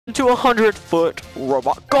To 100-foot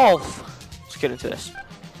robot golf. Let's get into this.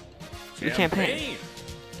 So the campaign.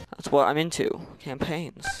 That's what I'm into.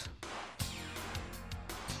 Campaigns.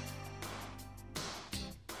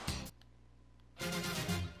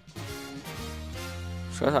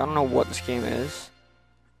 So I don't know what this game is.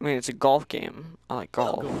 I mean, it's a golf game. I like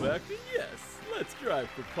golf. Welcome back to Yes, Let's Drive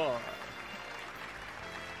for Par.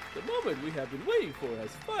 The moment we have been waiting for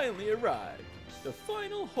has finally arrived. The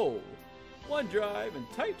final hole. One drive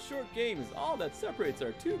and tight short game is all that separates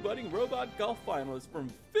our two budding robot golf finalists from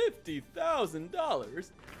 $50,000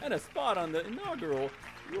 and a spot on the inaugural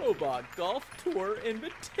Robot Golf Tour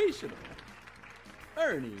Invitational.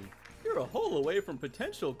 Ernie, you're a hole away from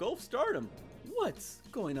potential golf stardom. What's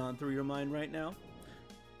going on through your mind right now?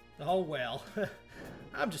 Oh well,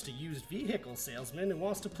 I'm just a used vehicle salesman who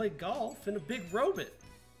wants to play golf in a big robot.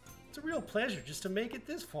 It's a real pleasure just to make it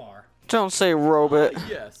this far. Don't say robot.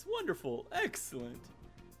 Yes, wonderful, excellent.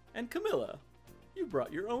 And Camilla, you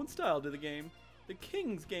brought your own style to the game. The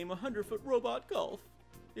King's Game 100-foot robot golf.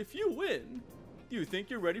 If you win, do you think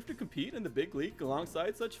you're ready to compete in the big league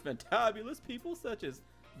alongside such fantabulous people such as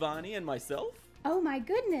Vonnie and myself? Oh my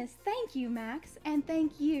goodness, thank you, Max, and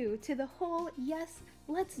thank you to the whole Yes,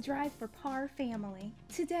 Let's Drive for Par family.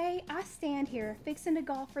 Today, I stand here fixing to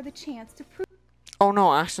golf for the chance to prove— Oh no,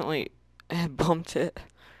 I accidentally bumped it.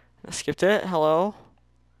 I skipped it. Hello?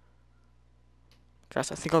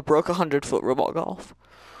 Guys, I think I broke 100-foot robot golf.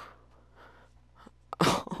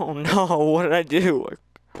 Oh no, what did I do?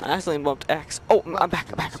 I accidentally bumped X. Oh, I'm back.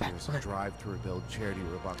 There's a drive to rebuild charity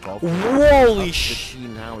robot golf. Holy The sh!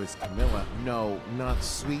 team now is Camilla. No, not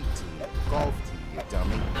Sweet Tea. Golf Tea, you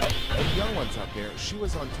dummy. The young one's up there. She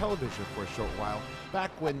was on television for a short while,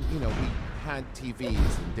 back when, we had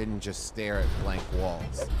TVs and didn't just stare at blank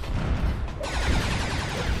walls.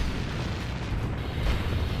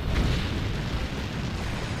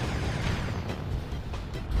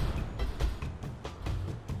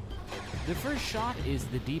 The first shot is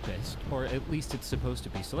the deepest, or at least it's supposed to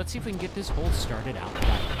be. So let's see if we can get this hole started out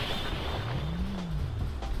right.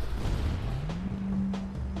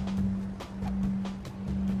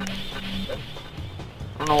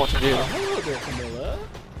 I don't know what to do. Hello there, Camilla.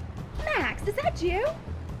 Max, is that you?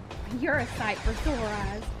 You're a sight for sore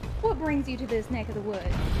eyes. What brings you to this neck of the woods?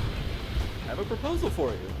 I have a proposal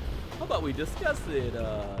for you. How about we discuss it,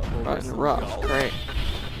 over Right in the some rough. golf? Great.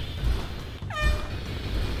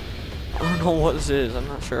 I don't know what this is. I'm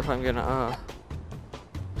not sure if I'm gonna,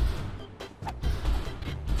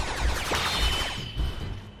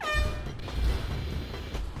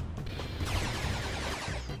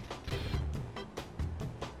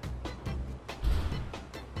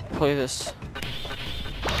 play this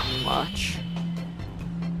much.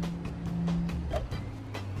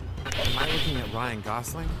 Am I looking at Ryan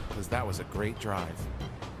Gosling? Because that was a great drive.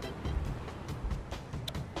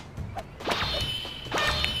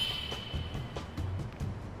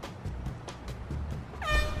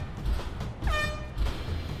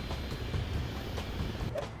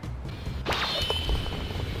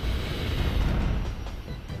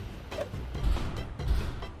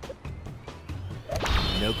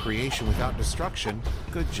 No creation without destruction.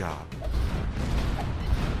 Good job.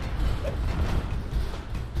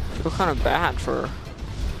 I feel kind of bad for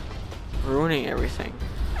ruining everything.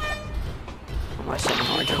 Am I saying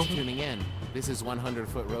hard? Just tuning in. This is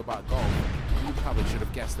 100-foot robot golf. You probably should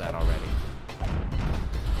have guessed that already.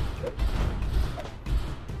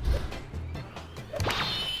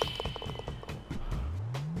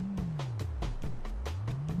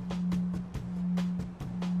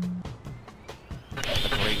 A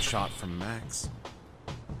great shot from Max.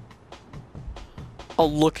 Oh,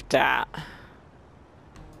 look at that.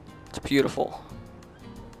 It's beautiful.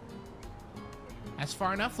 That's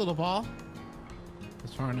far enough, little ball.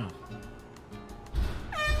 That's far enough.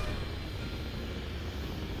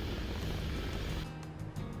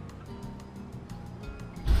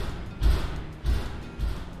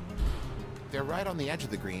 They're right on the edge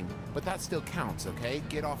of the green, but that still counts, okay?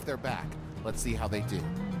 Get off their back. Let's see how they do.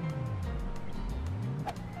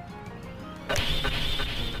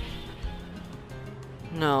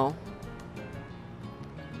 No.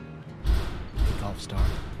 Hey, golf star,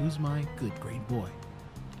 who's my good grade boy?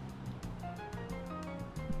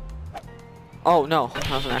 Oh no,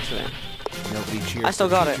 that was an accident. Nobody cheers I still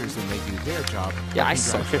for got it. teachers when they do their job. Yeah, I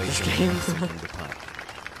suck at this Congratulations game. on sticking to putt.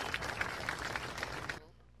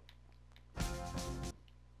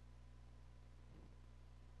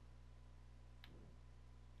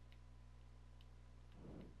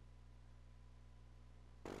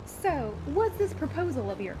 So, what's this proposal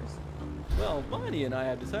of yours? Well, Vonnie and I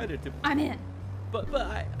have decided to— I'm in. But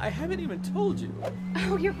I haven't even told you.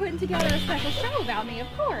 Oh, you're putting together a special show about me, of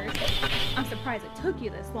course. I'm surprised it took you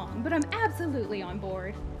this long, but I'm absolutely on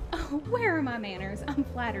board. Oh, where are my manners? I'm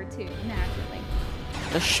flattered too, naturally.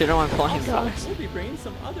 The shit am I playing, Also, guys? we'll be bringing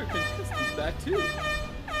some other contestants back too.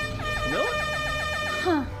 Camilla?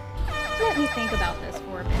 Huh. Let me think about this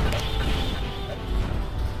for a bit.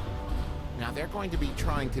 Now they're going to be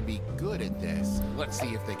trying to be good at this. Let's see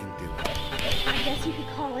if they can do it. I guess you could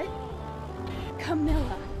call it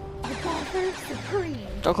Camilla, the golfer supreme.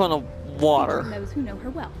 Don't go in the Featuring water. those who know her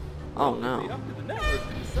well. Oh It'll be no. up to the network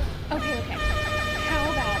to decide. Okay.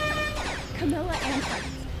 How about Camilla and friends?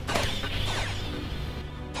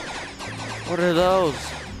 What are those?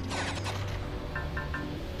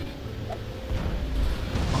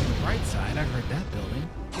 On the bright side, I heard that building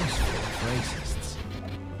was full of racists.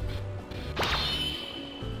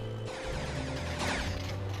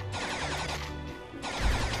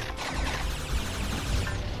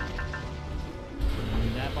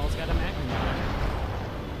 That ball's got a magnum on it.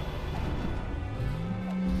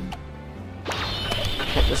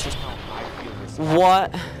 Okay, this is How I feel responsible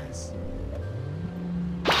what? for this.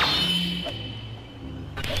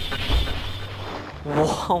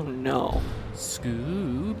 Whoa, no.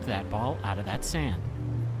 Scoop that ball out of that sand.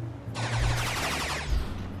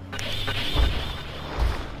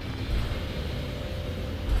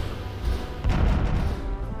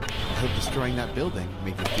 I hope destroying that building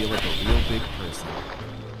made you feel like a real big person.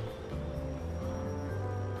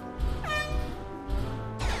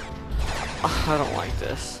 I don't like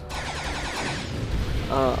this.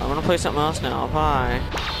 I'm gonna play something else now. Bye.